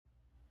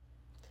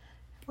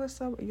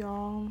What's up,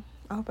 y'all?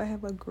 I hope I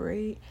have a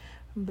great,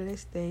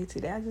 blessed day.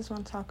 Today, I just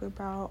want to talk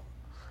about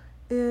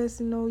you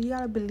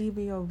gotta believe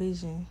in your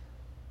vision.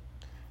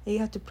 And you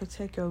have to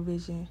protect your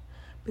vision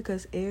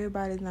because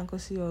everybody's not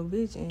gonna see your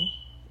vision.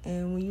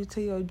 And when you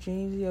tell your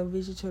dreams, your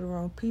vision to the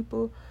wrong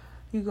people,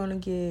 you're gonna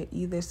get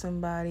either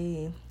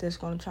somebody that's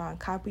gonna try and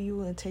copy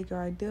you and take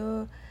your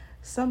idea,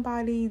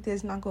 somebody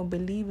that's not gonna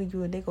believe in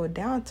you and they go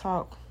down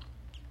talk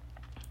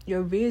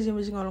your vision,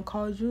 which is gonna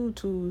cause you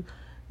to,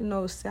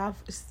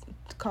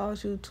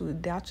 cause you to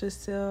doubt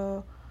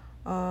yourself,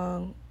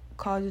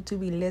 cause you to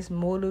be less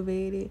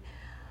motivated.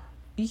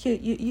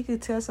 You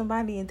could tell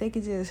somebody and they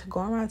could just go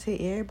around and tell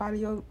everybody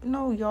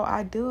your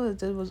ideas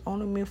that was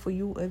only meant for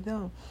you and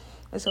them.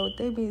 And so with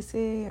that being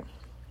said,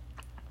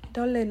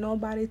 don't let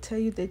nobody tell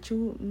you that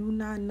you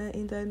not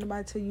nothing. Don't let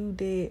nobody tell you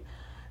that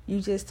you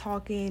just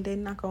talking, they're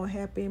not gonna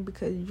happen,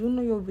 because you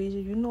know your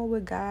vision, you know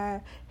what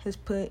God has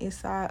put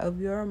inside of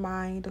your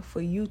mind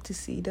for you to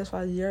see. That's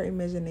why it's your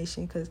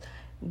imagination, because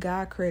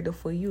God created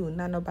for you,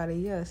 not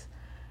nobody else.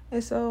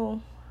 And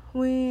so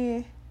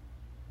when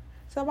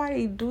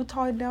somebody do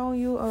talk down on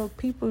you, or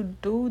people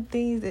do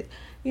things that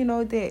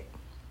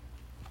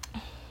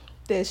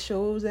that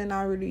shows they're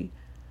not really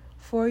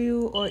for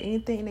you or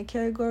anything in the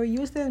category,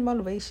 use that as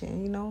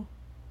motivation.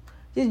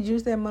 Just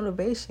use that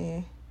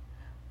motivation.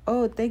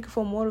 Oh, thank you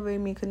for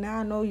motivating me, because now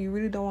I know you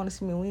really don't want to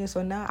see me win,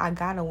 so now I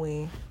gotta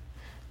win.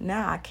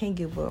 Now I can't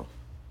give up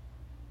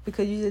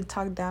because you just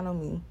talked down on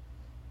me.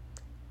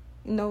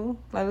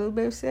 Like Lil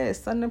Baby said, it's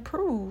something to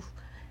prove.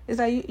 It's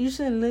like you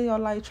shouldn't live your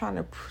life trying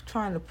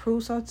to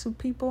prove something to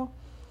people.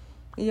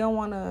 You don't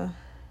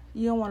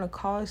wanna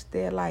cause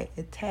that like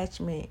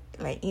attachment,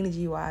 like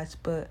energy wise,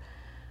 but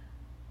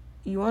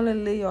you wanna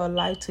live your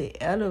life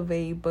to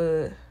elevate,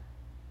 but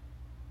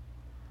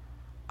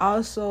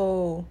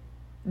also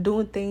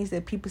doing things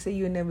that people say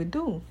you'll never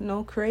do.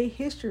 Create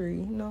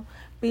history.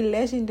 Be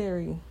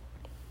legendary.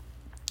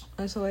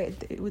 And so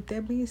with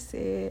that being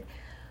said,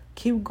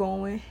 keep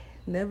going.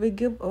 Never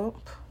give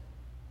up.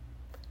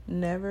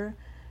 Never.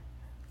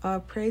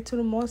 Pray to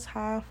the Most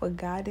High for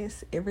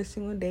guidance every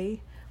single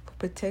day, for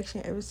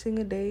protection every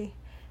single day,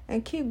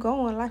 and keep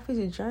going. Life is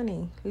a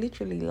journey.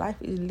 Literally, life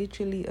is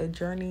literally a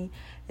journey.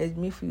 It's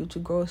meant for you to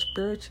grow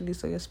spiritually,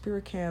 so your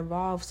spirit can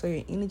evolve, so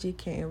your energy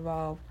can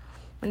evolve.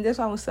 And that's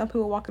why when some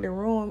people walk in the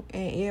room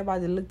and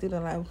everybody looked at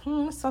them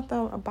like,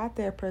 something about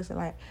that person.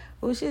 Like,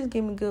 she's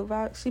giving good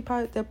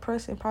vibes. That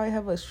person probably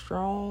have a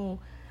strong,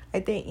 I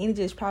think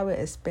energy is probably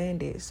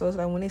expanded. So it's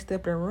like when they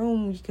step in the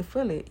room, you can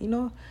feel it,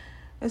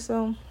 And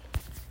so,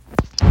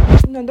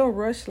 don't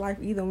rush life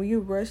either. When you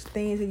rush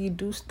things and you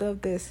do stuff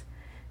that's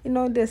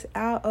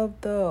out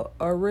of the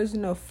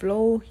original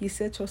flow, you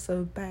set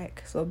yourself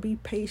back. So be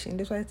patient.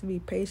 That's why you have to be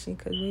patient,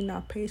 because when you're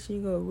not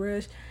patient, you're going to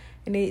rush.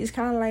 And then it's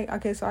kind of like,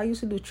 okay, so I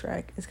used to do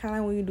track. It's kind of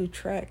like when you do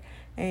track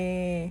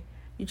and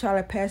you try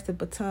to pass the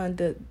baton,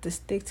 the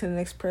stick to the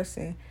next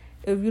person.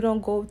 If you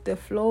don't go with the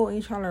flow and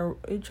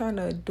you're trying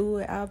to do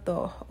it out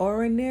the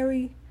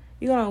ordinary,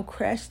 you're going to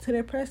crash to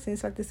that person.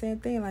 It's like the same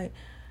thing. Like,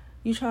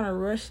 you trying to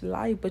rush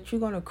life, but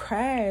you're going to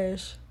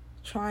crash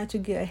trying to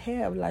get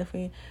ahead of life.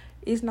 And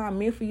it's not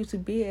meant for you to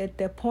be at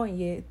that point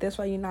yet. That's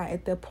why you're not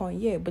at that point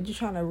yet. But you're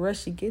trying to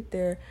rush to get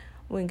there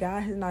when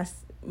God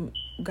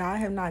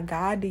have not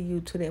guided you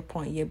to that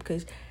point yet,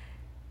 because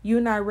you're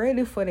not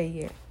ready for that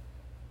yet.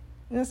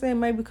 You know what I'm saying?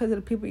 Maybe because of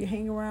the people you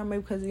hang around,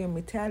 maybe because of your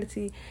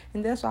mentality.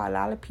 And that's why a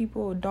lot of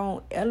people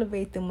don't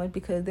elevate them much,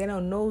 because they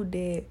don't know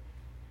that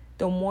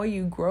the more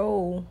you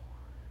grow,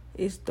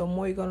 it's the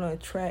more you're going to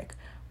attract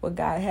what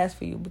God has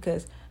for you,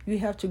 because you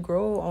have to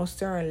grow on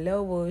certain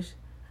levels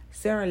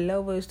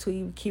to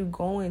even keep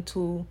going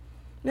to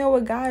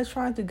what God is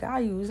trying to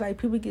guide you. It's like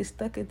people get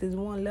stuck at this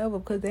one level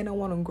because they don't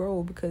want to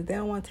grow, because they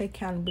don't want to take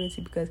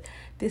accountability, because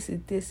this is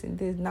this and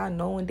this, not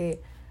knowing that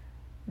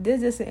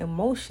this is an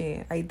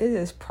emotion. Like, this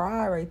is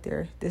pride right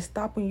there that's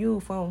stopping you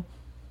from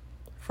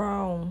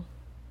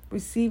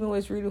receiving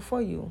what's really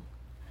for you.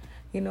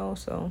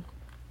 So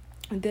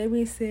that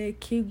being said,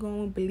 keep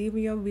going, believe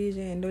in your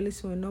vision, and don't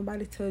listen when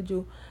nobody tells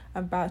you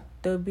about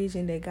the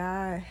vision that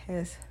God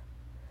has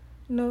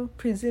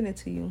presented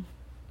to you.